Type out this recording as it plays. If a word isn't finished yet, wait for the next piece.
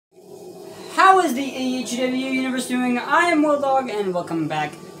How is the HW universe doing? I am Mordor, and welcome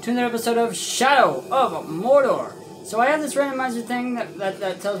back to another episode of Shadow of Mordor. So I have this randomizer thing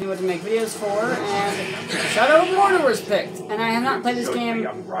that tells me what to make videos for, and Shadow of Mordor was picked. And I have not played this game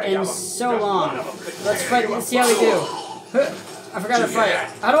in so long. Let's fight. Let's see how we do. I forgot to fight.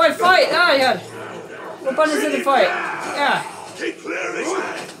 How do I fight? Ah, yeah. What button is it to fight? Yeah.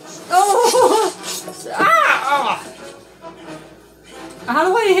 Oh! Ah! Oh! How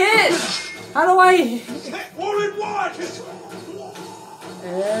do I hit? How do I?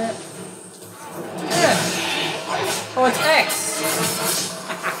 Oh, it's X.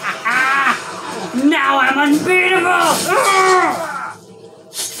 Now I'm unbeatable.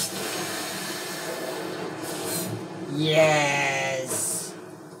 Yes.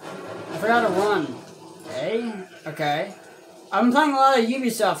 I forgot to run. Okay. Okay. I've been playing a lot of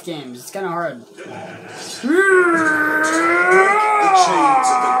Ubisoft games. It's kind of hard. The chains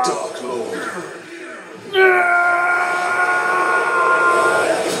of the Dark Lord.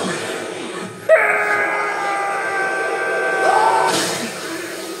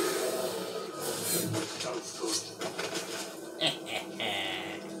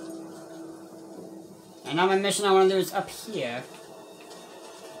 And now my mission I want to do is up here.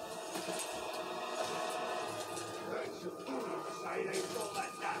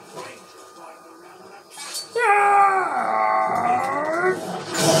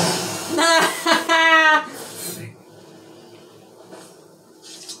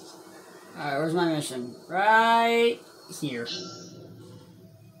 Alright, where's my mission? Right here.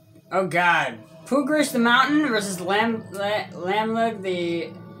 Oh god. Pugrish the Mountain versus Lamlug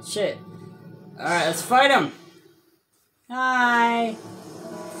the shit. Alright, let's fight him. Hi.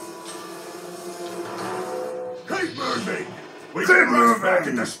 Keep moving! We can move back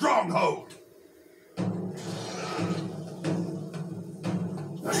in the stronghold! They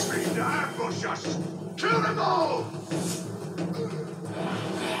mean to ambush us! Kill them all!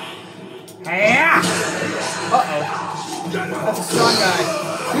 Hey-ya! Uh-oh. That's a strong guy.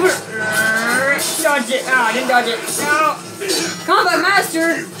 Dodge it! Oh, I didn't dodge it. No! Combat Master!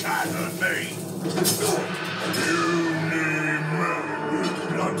 You can't hurt me! You need me!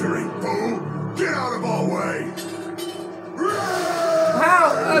 Blundering fool! Get out of our way! How?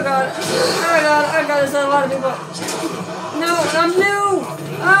 Oh god. Oh god. Oh god, there's a lot of people. No, I'm new!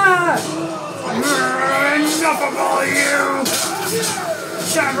 Ah! Enough of all you!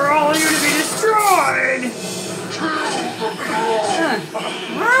 Time for all of you to be destroyed!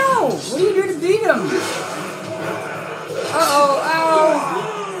 Wow! What do you do to beat him? Uh-oh, ow!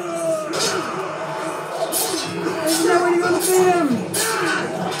 There's no way to go to beat him!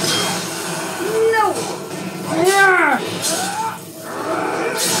 No! Yeah!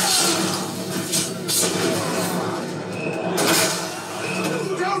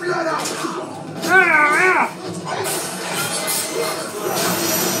 Don't let up! Ah!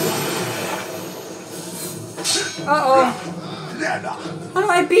 Uh-oh. Never! How do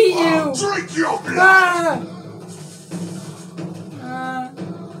I beat you? I'll drink your blood! Ah!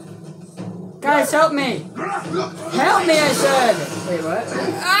 Guys, help me! Help me, I said! Wait, what?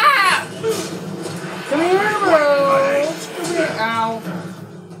 Ah! Come here, bro! Come here. Ow.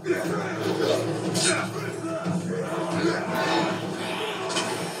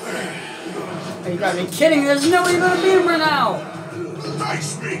 Oh, you gotta be kidding! There's no way you're gonna beat him right now!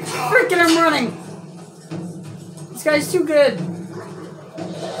 Face me, God! Freaking, I'm running! This guy's too good!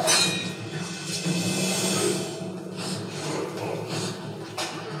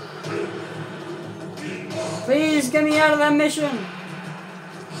 Please get me out of that mission!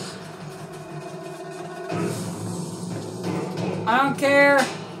 I don't care!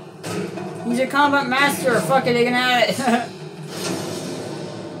 He's a combat master! Fuck it, he can have it!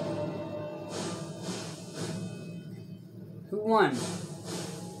 Who won?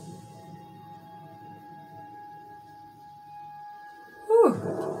 Whew.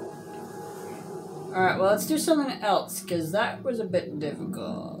 Alright, well let's do something else, because that was a bit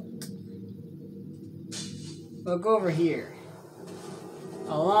difficult. We'll go over here.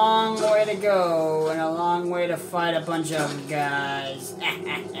 A long way to go, and a long way to fight a bunch of guys.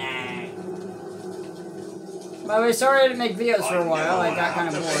 By the way, sorry I didn't make videos for a while, I got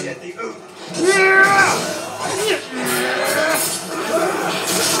kind of bored.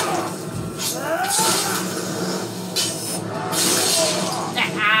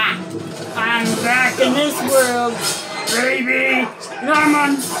 I'm back in this world, baby, and I'm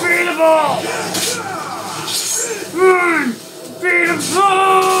unbeatable! Unbeatable!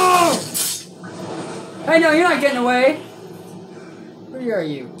 Hey, no, you're not getting away. Where are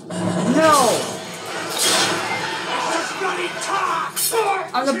you? No! bloody talk!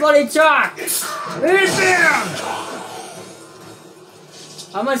 On the bloody chalk! Leave him!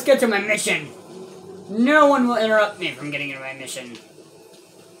 I must get to my mission. No one will interrupt me from getting to my mission.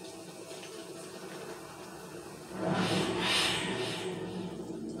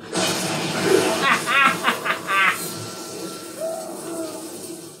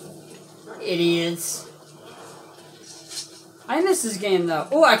 Idiots. I miss this game though.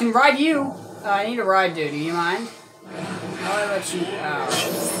 Oh, I can ride you. I need a ride, dude. Do you mind? I'll let you out.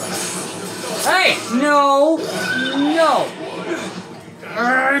 Hey! No! No!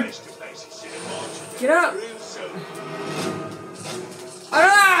 Get up!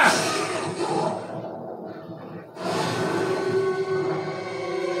 Ah!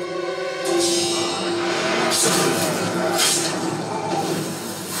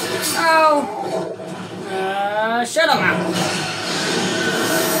 Oh! Shut up now!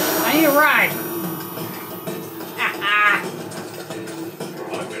 I need a ride!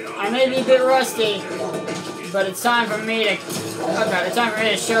 I may be a bit rusty, but it's time for me to... Oh god, it's time for me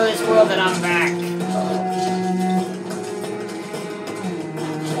to show this world that I'm back.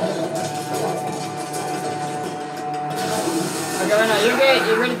 Okay, right now, you're good,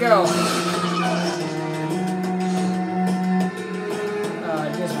 you're ready to go.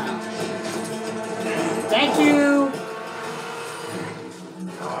 Dismount. Thank you!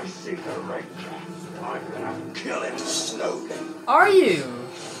 I see the ranger. I'm gonna kill him slowly. Are you?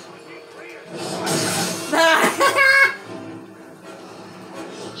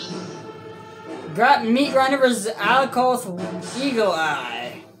 Got meat grinder versus Alakoth Eagle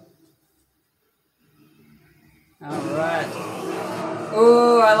Eye. Alright.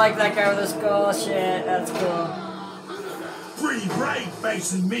 Ooh, I like that guy with the skull. Shit, that's cool. Free raid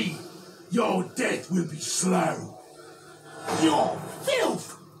facing me. Your death will be slow. You're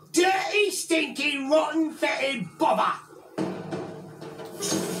filth! Dirty, stinking, rotten, fetid bobber!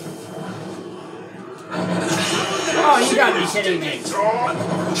 Oh, you gotta be kidding me.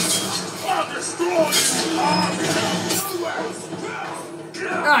 I'll destroy you!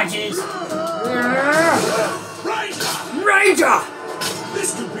 Oh, jeez. Ranger! Ranger! This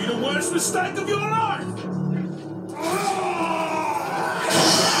could be the worst mistake of your life!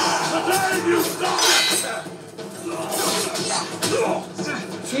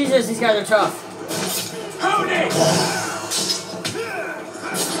 Jesus, these guys are tough. Hold it!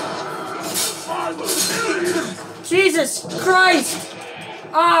 Jesus Christ!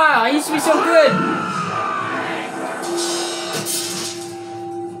 Ah, I used to be so good.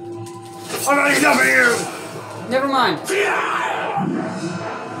 I'm not enough of you! Never mind.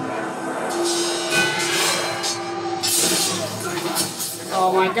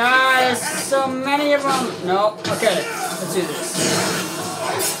 Oh my god, there's so many of them. No, okay, let's do this.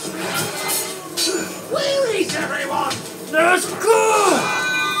 Release everyone! Let's go!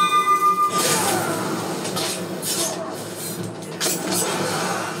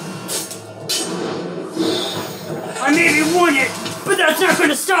 I maybe won it, but that's not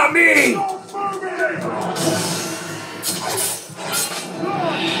gonna stop me!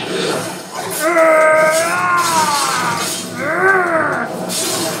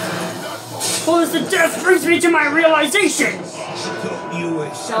 Close to death brings me to my realization! You were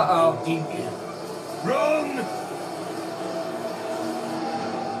Uh-oh. wrong!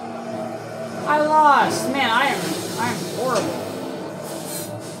 I lost! Man, I am horrible.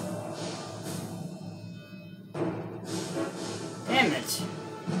 Damn it.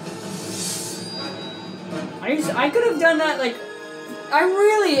 I could have done that, like... I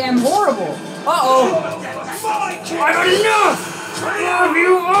really am horrible. Uh-oh. I've had enough of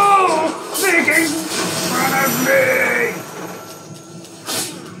you all making fun of me!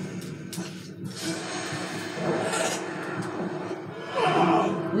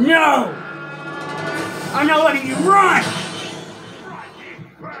 No! I'm not letting you run!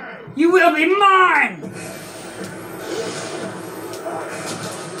 You will be mine!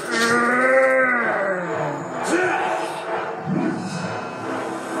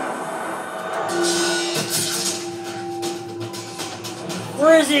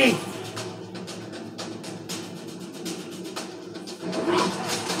 Where is he?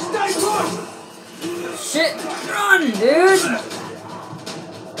 Stay put! Shit, run, dude!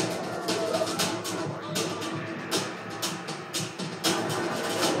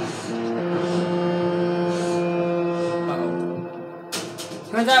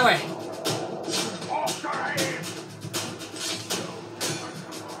 Went that way.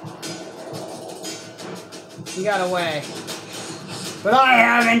 He got away. But I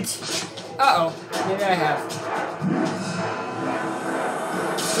haven't! Uh-oh. Maybe I have.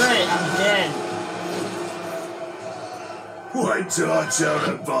 Great, I'm dead. Well, Wait till I tell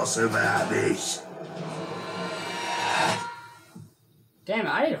the boss about this. Damn it,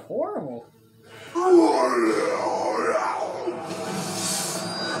 I did horrible.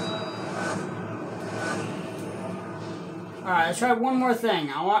 Alright, let's try one more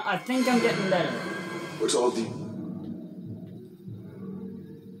thing. I think I'm getting better. What's all the...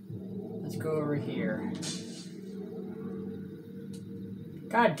 Let's go over here.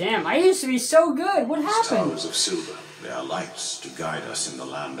 God damn, I used to be so good. What happened? Towers of silver. They are lights to guide us in the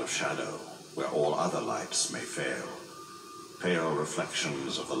land of shadow, where all other lights may fail. Pale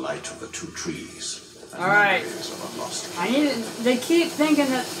reflections of the light of the two trees. And alright. memories of a lost I need. They keep thinking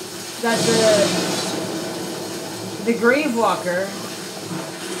that the Grave Walker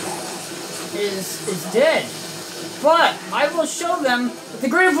is dead, but I will show them that the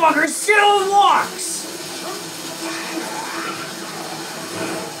Grave Walker still walks.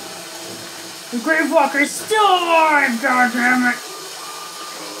 The Grave Walker is still alive. God damn it!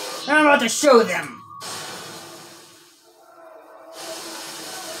 And I'm about to show them.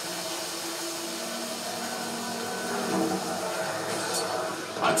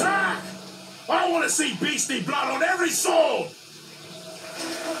 Attack! I want to see beastly blood on every sword!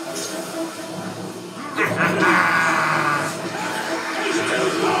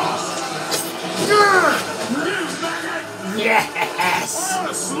 Yes! I want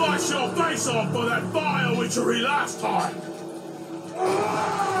to slice your face off for that vile witchery last time!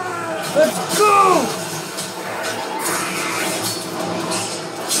 Let's go!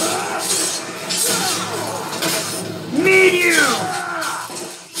 Meet you!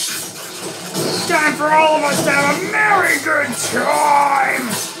 Time for all of us to have a merry good time!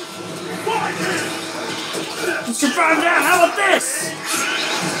 Mr. Five Down, how about this?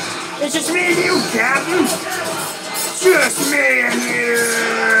 It's just me and you, Captain! Just me and you!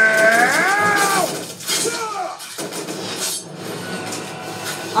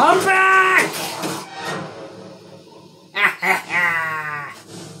 I'm back!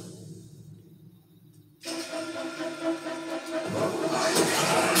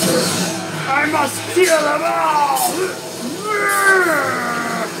 I must kill them all!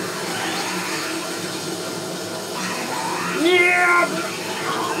 Yeah!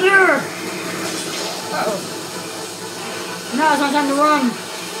 Uh-oh. Now it's my time to run!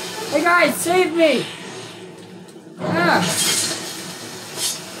 Hey guys, save me! Yeah!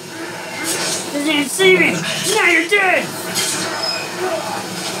 Didn't even see me! Now you're dead!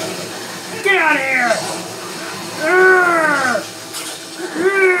 Get out of here!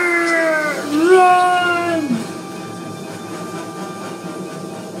 Run!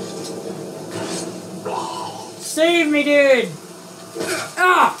 Save me, dude!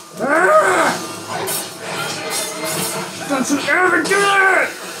 Ah! Don't you ever do that!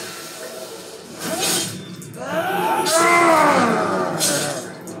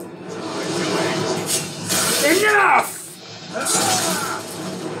 Enough!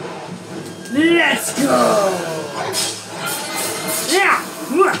 Let's go! Yeah!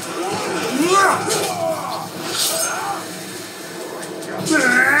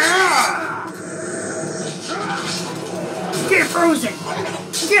 Get frozen!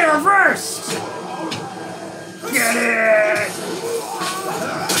 Get reversed! Get it!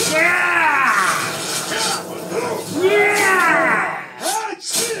 Yeah! Yeah!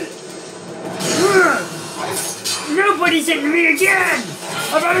 Nobody's hitting me again!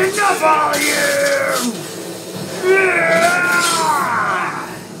 I've had enough of all of you!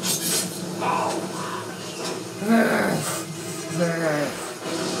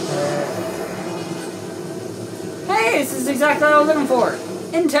 Hey, this is exactly what I was looking for.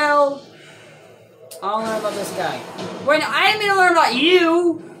 Intel. I'll learn about this guy. Wait, I didn't mean to learn about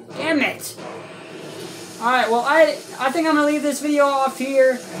you! Damn it! Alright, well, I think I'm gonna leave this video off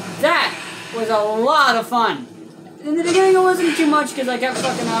here. That was a lot of fun. In the beginning, it wasn't too much because I kept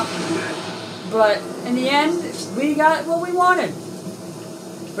fucking up. But in the end, we got what we wanted.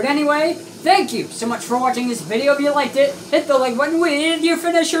 But anyway, thank you so much for watching this video. If you liked it, hit the like button with your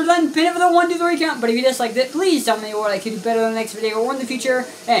finisher, then pin it with a 1, 2, 3 count. But if you disliked it, please tell me what I could do better in the next video or in the future.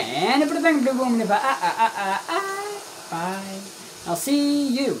 And put a bang, blue boom, bye. I'll see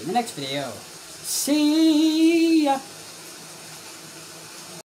you in the next video. See ya.